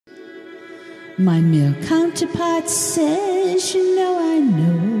My male counterpart says, you know I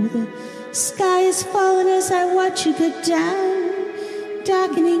know the sky is falling as I watch you go down.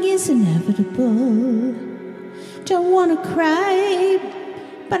 Darkening is inevitable. Don't want to cry,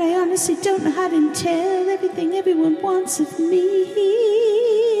 but I honestly don't know how to tell everything everyone wants of me.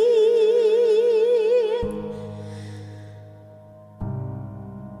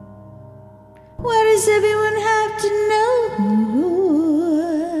 What does everyone have to know?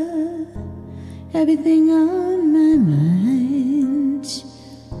 Everything on my mind.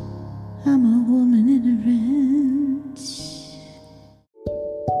 I'm a woman in a rent.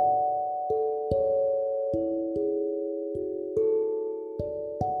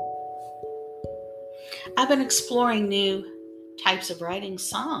 I've been exploring new types of writing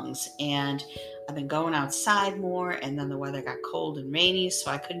songs, and I've been going outside more, and then the weather got cold and rainy, so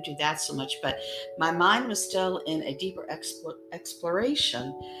I couldn't do that so much, but my mind was still in a deeper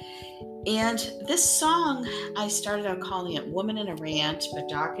exploration. And this song, I started out calling it Woman in a Rant, but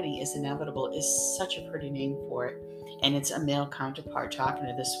Darkening Is Inevitable is such a pretty name for it. And it's a male counterpart talking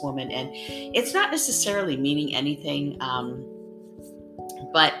to this woman, and it's not necessarily meaning anything,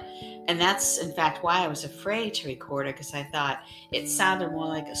 and that's in fact why I was afraid to record it, because I thought it sounded more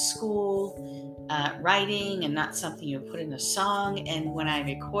like a school writing and not something you would put in a song. And when I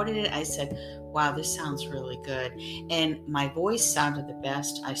recorded it, I said, wow, this sounds really good. And my voice sounded the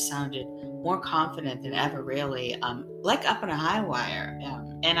best. I sounded more confident than ever, really, like up on a high wire.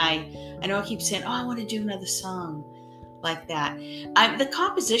 And I know I keep saying, oh, I want to do another song like that. The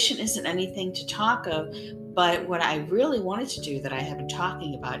composition isn't anything to talk of, but what I really wanted to do that I have been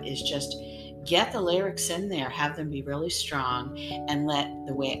talking about is just get the lyrics in there, have them be really strong, and let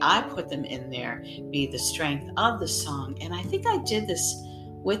the way I put them in there be the strength of the song. And I think I did this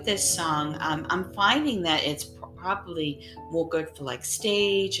with this song. I'm finding that it's probably more good for like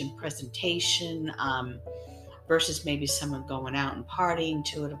stage and presentation, versus maybe someone going out and partying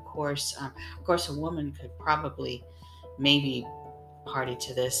to it. Of course, a woman could probably maybe party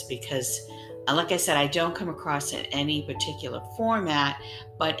to this, because like I said, I don't come across in any particular format,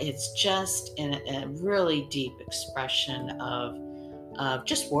 but it's just a really deep expression of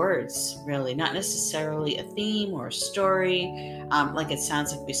just words, really, not necessarily a theme or a story. Like it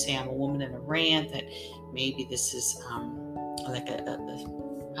sounds like we say, I'm a woman in a rant, that maybe this is like I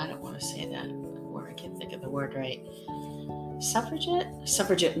don't want to say that word, I can't think of the word right,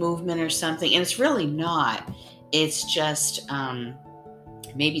 suffragette movement or something. And it's really not. It's just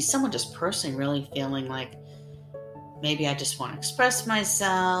maybe someone just personally really feeling like, maybe I just want to express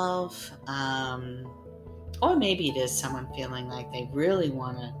myself, or maybe it is someone feeling like they really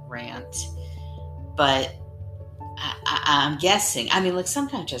want to rant. But I'm guessing. I mean, like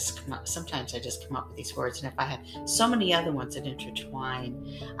sometimes I just come up with these words, and if I have so many other ones that intertwine,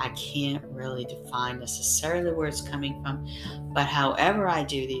 I can't really define necessarily where it's coming from. But however I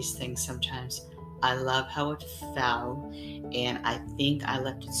do these things, sometimes I love how it fell, and I think I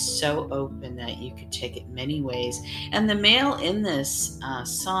left it so open that you could take it many ways. And the male in this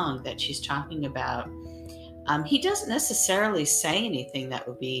song that she's talking about, he doesn't necessarily say anything that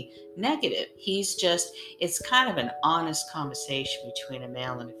would be negative. It's kind of an honest conversation between a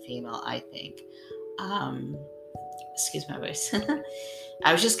male and a female, I think. Excuse my voice.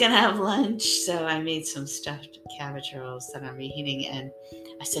 I was just going to have lunch, so I made some stuffed cabbage rolls that I'm eating, and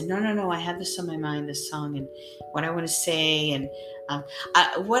I said, no, I have this on my mind, this song, and what I want to say, and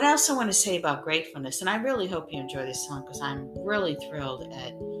what else I want to say about gratefulness. And I really hope you enjoy this song, because I'm really thrilled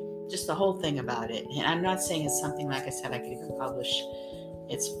at just the whole thing about it. And I'm not saying it's something, like I said, I could even publish.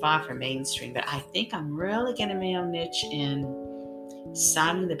 It's far from mainstream, but I think I'm really getting my own niche in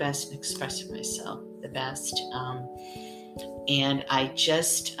sounding the best and expressing myself the best. And I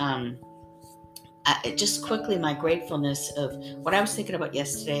just quickly, my gratefulness of what I was thinking about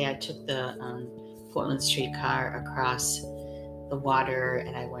yesterday. I took the Portland streetcar across the water,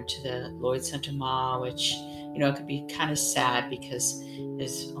 and I went to the Lloyd Center Mall, which, it could be kind of sad because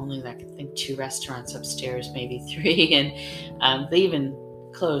there's only, like, I think 2 restaurants upstairs, maybe 3, and they even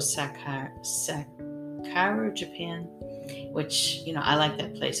closed Sakara, Japan, which, I like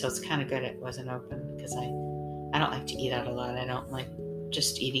that place, so it's kind of good it wasn't open, because I don't like to eat out a lot. I don't like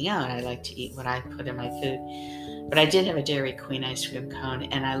just eating out. I like to eat what I put in my food. But I did have a Dairy Queen ice cream cone,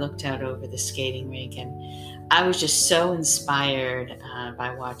 and I looked out over the skating rink, and I was just so inspired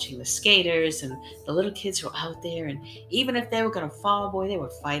by watching the skaters and the little kids who were out there. And even if they were going to fall, boy, they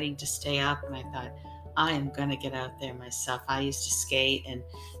were fighting to stay up. And I thought, I am going to get out there myself. I used to skate, and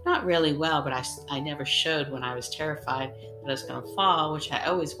not really well, but I never showed when I was terrified that I was going to fall, which I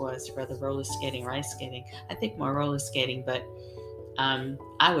always was, whether roller skating or ice skating. I think more roller skating, but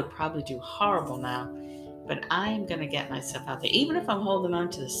I would probably do horrible now, but I'm going to get myself out there, even if I'm holding on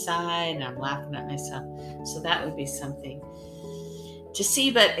to the side and I'm laughing at myself. So that would be something to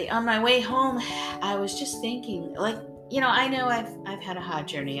see. But on my way home, I was just thinking, like, I know I've had a hard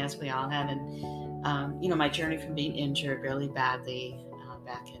journey, as we all have, and my journey from being injured really badly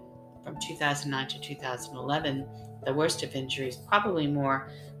back in from 2009 to 2011, the worst of injuries, probably more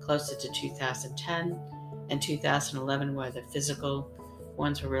closer to 2010 and 2011, where the physical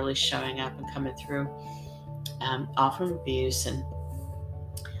ones were really showing up and coming through, all from abuse. And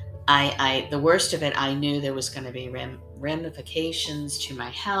the worst of it, I knew there was going to be ramifications to my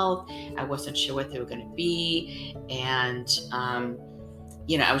health. I wasn't sure what they were going to be. And,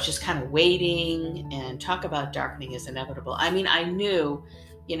 I was just kind of waiting. And talk about darkening is inevitable. I mean, I knew,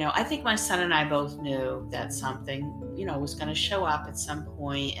 I think my son and I both knew that something, was going to show up at some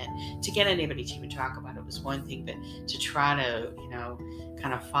point. And to get anybody to even talk about it was one thing, but to try to,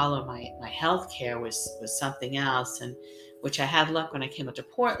 kind of follow my health care was something else. And which I had luck when I came up to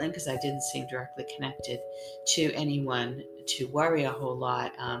Portland, because I didn't seem directly connected to anyone to worry a whole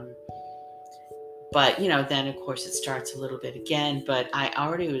lot. But, then of course it starts a little bit again, but I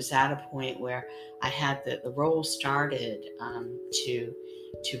already was at a point where I had the role started to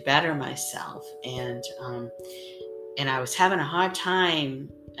better myself. And I was having a hard time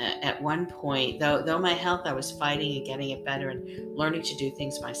at one point, though my health, I was fighting and getting it better and learning to do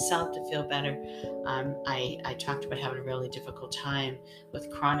things myself to feel better. I talked about having a really difficult time with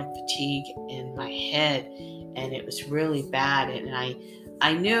chronic fatigue in my head, and it was really bad. And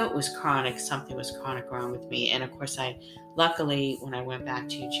I knew it was chronic, something was chronic wrong with me. And of course, luckily, when I went back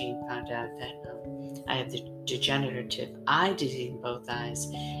to Eugene, found out that I have the degenerative eye disease in both eyes,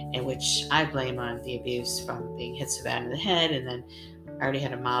 in which I blame on the abuse from being hit so bad in the head. And then I already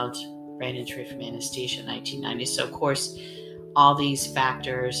had a mild brain injury from anesthesia in 1990. So of course, all these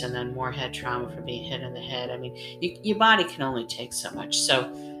factors, and then more head trauma from being hit in the head. I mean, your body can only take so much.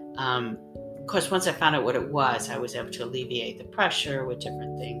 So, of course, once I found out what it was, I was able to alleviate the pressure with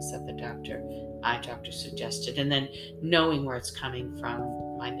different things that the eye doctor suggested. And then knowing where it's coming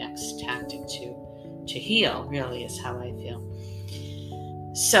from, my next tactic to heal really is how I feel.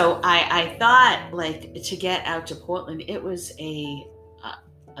 So I thought, like, to get out to Portland, it was a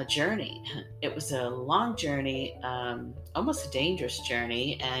journey. It was a long journey, almost a dangerous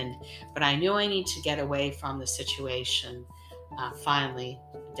journey. But I knew I needed to get away from the situation. Finally,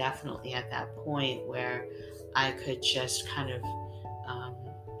 definitely at that point where I could just kind of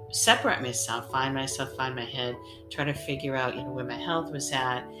separate myself, find my head, try to figure out, where my health was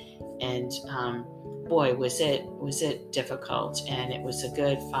at. And boy, was it difficult. And it was a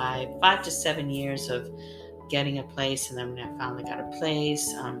good 5 to 7 years of getting a place. And then when I finally got a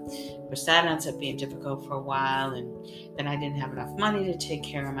place, which that ends up being difficult for a while. And then I didn't have enough money to take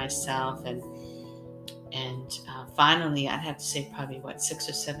care of myself. And finally, I'd have to say probably 6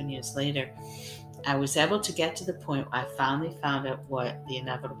 or 7 years later, I was able to get to the point where I finally found out what the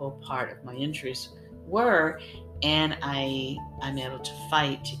inevitable part of my injuries were. And I'm able to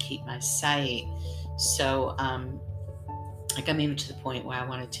fight to keep my sight. So like I'm even to the point where I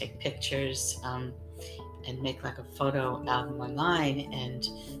want to take pictures and make like a photo album online and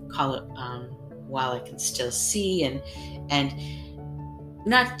call it While I Can Still See. And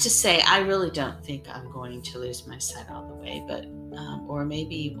not to say, I really don't think I'm going to lose my sight all the way, but or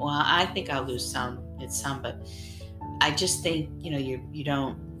maybe, well, I think I'll lose some, but I just think, you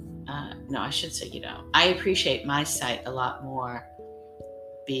don't, no, I should say you don't. I appreciate my sight a lot more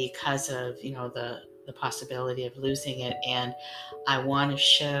because of, the possibility of losing it. And I want to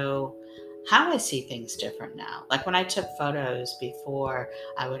show how I see things different now. Like when I took photos before,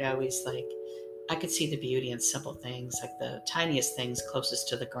 I would always I could see the beauty in simple things, like the tiniest things closest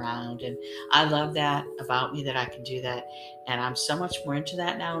to the ground. And I love that about me, that I can do that. And I'm so much more into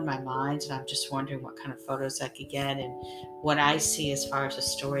that now in my mind. And I'm just wondering what kind of photos I could get and what I see as far as a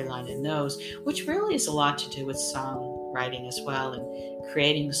storyline in those, which really is a lot to do with songwriting as well and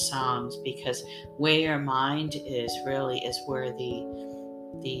creating songs, because where your mind is really is where the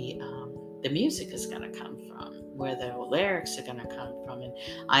music is going to come from, where the lyrics are going to come from. And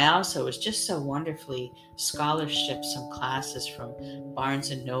I also was just so wonderfully scholarship some classes from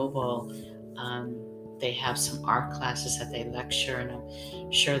Barnes and Noble. They have some art classes that they lecture, and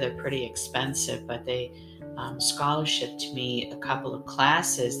I'm sure they're pretty expensive, but they scholarship to me a couple of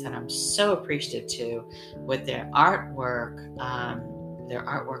classes that I'm so appreciative to with their artwork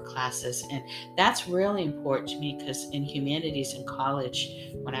classes. And that's really important to me, because in humanities in college,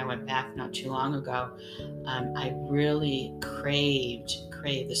 when I went back not too long ago, I really craved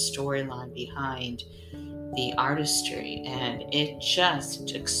the storyline behind the artistry, and it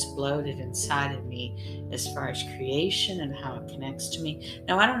just exploded inside of me as far as creation and how it connects to me.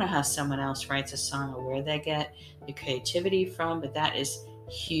 Now, I don't know how someone else writes a song or where they get the creativity from, but that is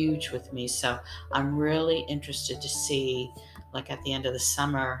huge with me. So I'm really interested to see, like at the end of the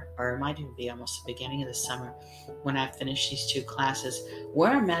summer, or it might even be almost the beginning of the summer, when I finish these 2 classes,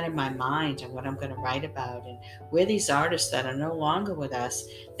 where I'm at in my mind and what I'm going to write about, and where these artists that are no longer with us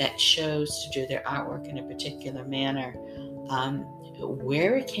that chose to do their artwork in a particular manner,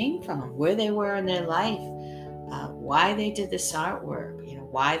 where it came from, where they were in their life, why they did this artwork,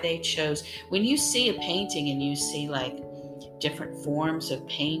 why they chose. When you see a painting and you see like different forms of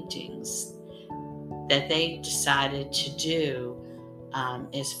paintings that they decided to do,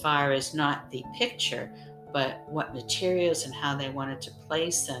 as far as not the picture, but what materials and how they wanted to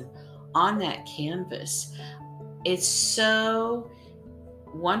place them on that canvas, it's so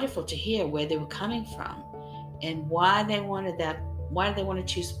wonderful to hear where they were coming from and why they wanted that, why they want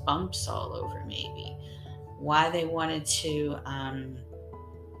to choose bumps all over, maybe why they wanted to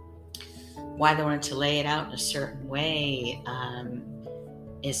lay it out in a certain way,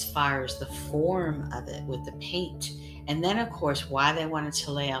 as far as the form of it with the paint. And then, of course, why they wanted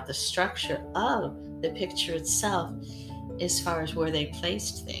to lay out the structure of the picture itself as far as where they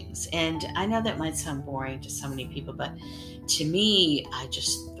placed things. And I know that might sound boring to so many people, but to me, I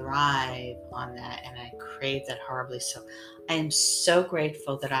just thrive on that and I crave that horribly. So I am so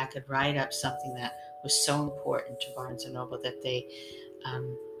grateful that I could write up something that was so important to Barnes & Noble that they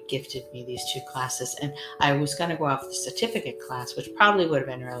gifted me these 2 classes. And I was going to go off the certificate class, which probably would have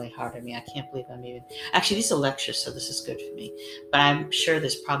been really hard on me. I can't believe I'm even, actually these are lectures, so this is good for me, but I'm sure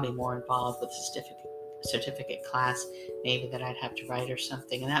there's probably more involved with the certificate class, maybe that I'd have to write or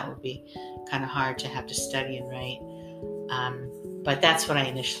something, and that would be kind of hard to have to study and write. But that's what I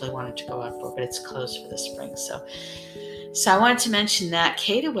initially wanted to go out for, but it's closed for the spring. So I wanted to mention that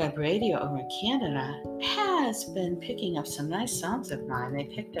Cater Web Radio over in Canada has been picking up some nice songs of mine. They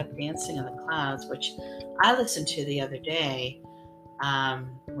picked up Dancing in the Clouds, which I listened to the other day.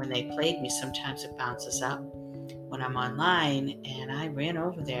 When they played me, sometimes it bounces up when I'm online, and I ran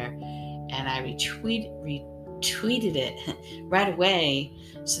over there and I retweeted it right away,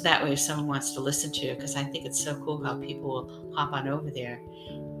 so that way if someone wants to listen to it, because I think it's so cool how people will hop on over there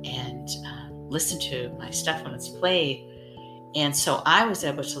and listen to my stuff when it's played. And so I was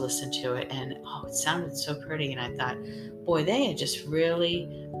able to listen to it, and it sounded so pretty. And I thought, boy, they are just really,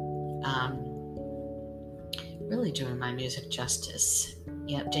 really doing my music justice.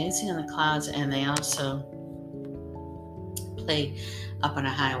 Yep, Dancing on the Clouds, and they also play Up on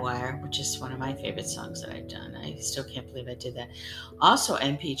a High Wire, which is one of my favorite songs that I've done. I still can't believe I did that. Also,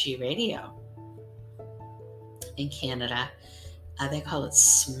 MPG Radio in Canada. They call it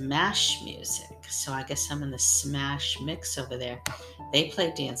Smash Music. So I guess I'm in the Smash mix over there. They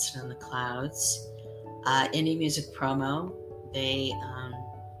play Dancing on the Clouds. Indie Music Promo. They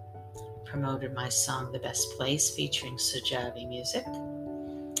promoted my song The Best Place featuring Sujavi Music.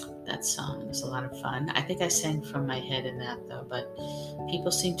 That song was a lot of fun. I think I sang from my head in that though, but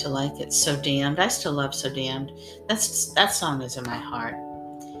people seem to like it. So Damned. I still love So Damned. That song is in my heart.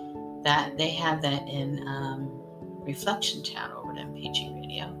 That they have that in Reflection Town over at MPG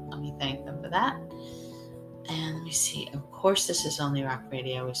Radio. Let me thank them for that. And let me see. Of course, This Is Only Rock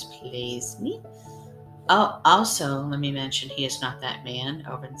Radio, which plays me. Oh, also, let me mention He Is Not That Man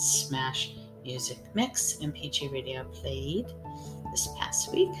over in Smash Music Mix. MPG Radio played this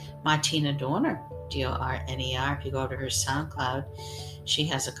past week. Martina Dorner, Dorner. If you go to her SoundCloud, she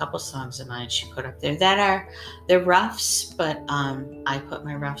has a couple songs of mine she put up there they're roughs, but I put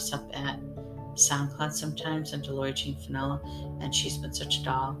my roughs up at SoundCloud sometimes under Lori Jean Fenella, and she's been such a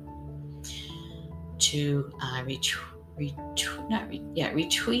doll to retweet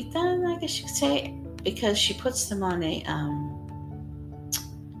them, I guess you could say, because she puts them on a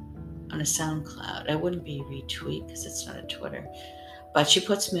SoundCloud. It wouldn't be retweet because it's not a Twitter, but she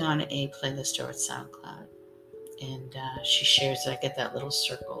puts me on a playlist over at SoundCloud, and she shares it. I get that little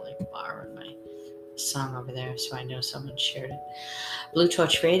circle like bar on my song over there, so I know someone shared it. Blue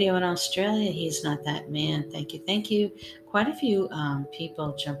Torch Radio in Australia, He's Not That Man. Thank you. Quite a few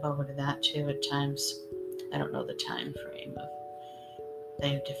people jump over to that too at times. I don't know the time frame of. They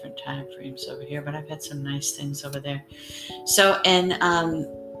have different time frames over here, but I've had some nice things over there. So, and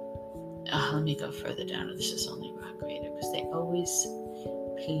let me go further down to This Is Only Rock Radio, because they always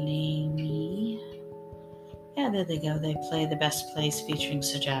play me. Yeah, there they go. They play The Best Place featuring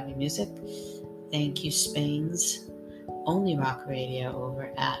Sujavi Music. Thank you, Spain's Only Rock Radio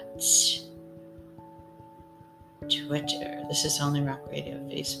over at Twitter. This is Only Rock Radio,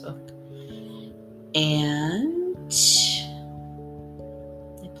 Facebook. And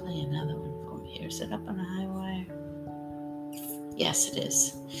they play another one for me here. Is it up on a high wire? Yes, it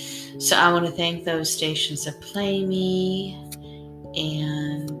is. So I want to thank those stations that play me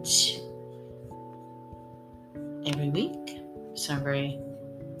and every week. So I'm very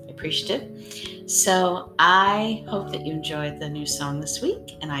appreciative. So I hope that you enjoyed the new song this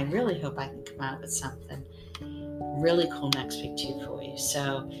week, and I really hope I can come out with something really cool next week too for you.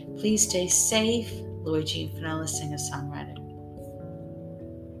 So please stay safe. Lloyd Jean Finola, singer-songwriter.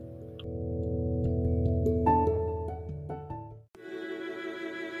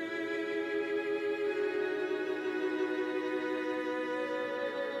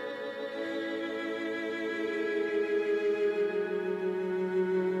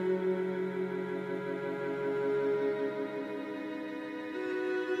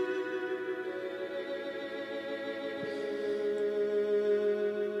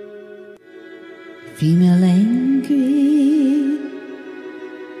 Female angry,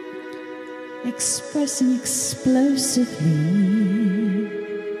 expressing explosively,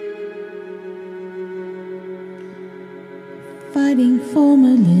 fighting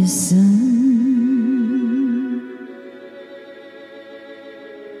formalism,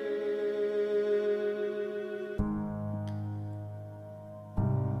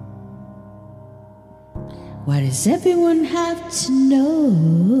 why does everyone have to know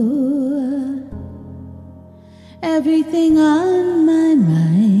everything on my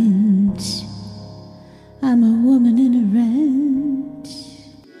mind? I'm a woman in a rent.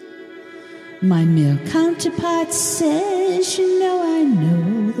 My male counterpart says, you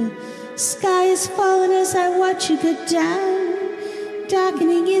know the sky is falling as I watch you go down.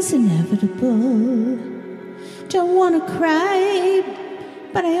 Darkening is inevitable. Don't want to cry,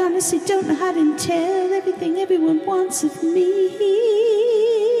 but I honestly don't know how to tell everything everyone wants of me.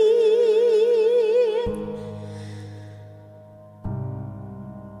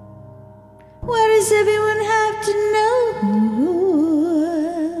 Why does everyone have to know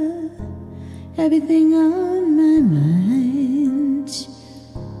everything on my mind?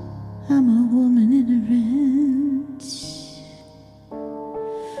 I'm a woman in a rent.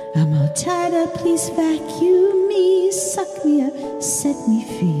 I'm all tied up, please vacuum me, suck me up, set me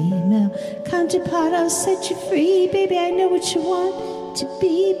free. Male counterpart, I'll set you free. Baby, I know what you want to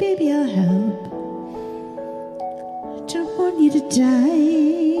be. Baby, I'll help. Don't want you to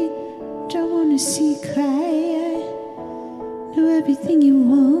die. Don't want to see you cry. I know everything you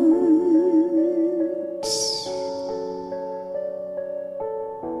want.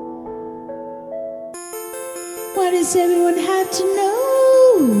 Why does everyone have to know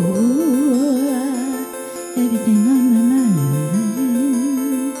everything on my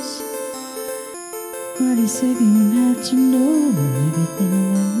mind? What is everyone